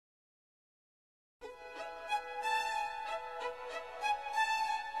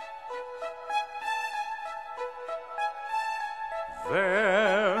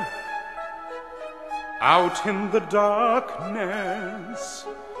There, out in the darkness,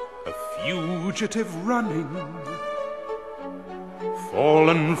 a fugitive running,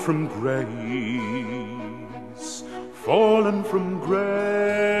 fallen from grace, fallen from grace.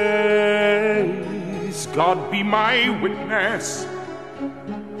 God be my witness,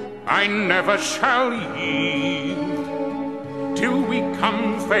 I never shall yield till we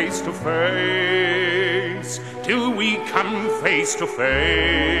come face to face, till we come face to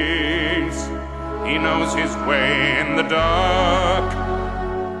face. He knows his way in the dark,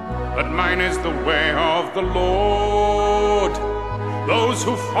 but mine is the way of the Lord. Those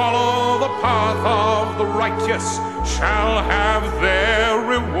who follow the path of the righteous shall have their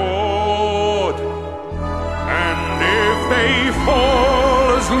reward. And if they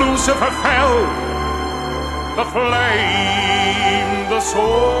fall as Lucifer fell, the flame, the sword,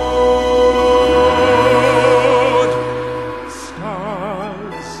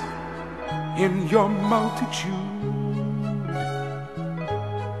 stars in your multitude,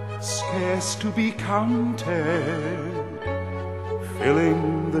 scarce to be counted,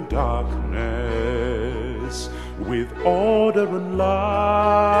 filling the darkness with order and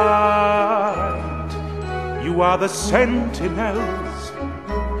light. You are the sentinels,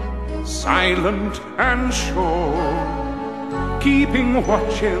 silent and sure, keeping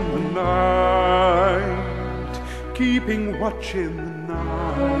watch in the night, keeping watch in the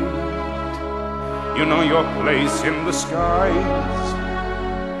night. You know your place in the skies,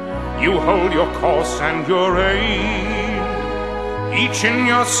 you hold your course and your aim. Each in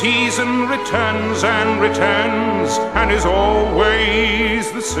your season returns and returns, and is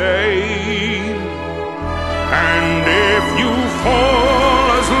always the same. And if you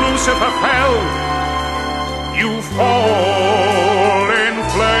fall as Lucifer fell, you fall in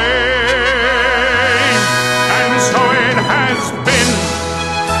flame. And so it has been,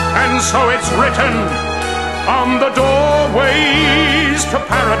 and so it's written on the doorways to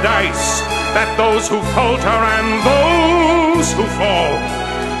paradise, that those who falter and those who fall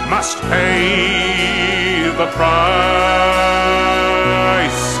must pay the price.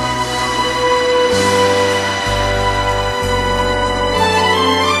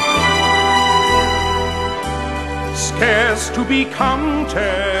 Scarce to be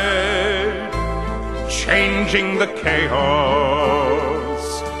counted, changing the chaos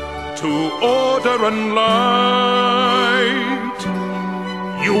to order and light.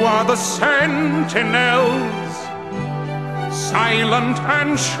 You are the sentinels, silent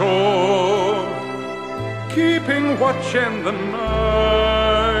and sure, keeping watch in the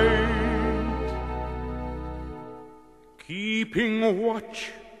night, keeping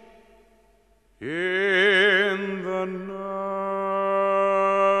watch in the night.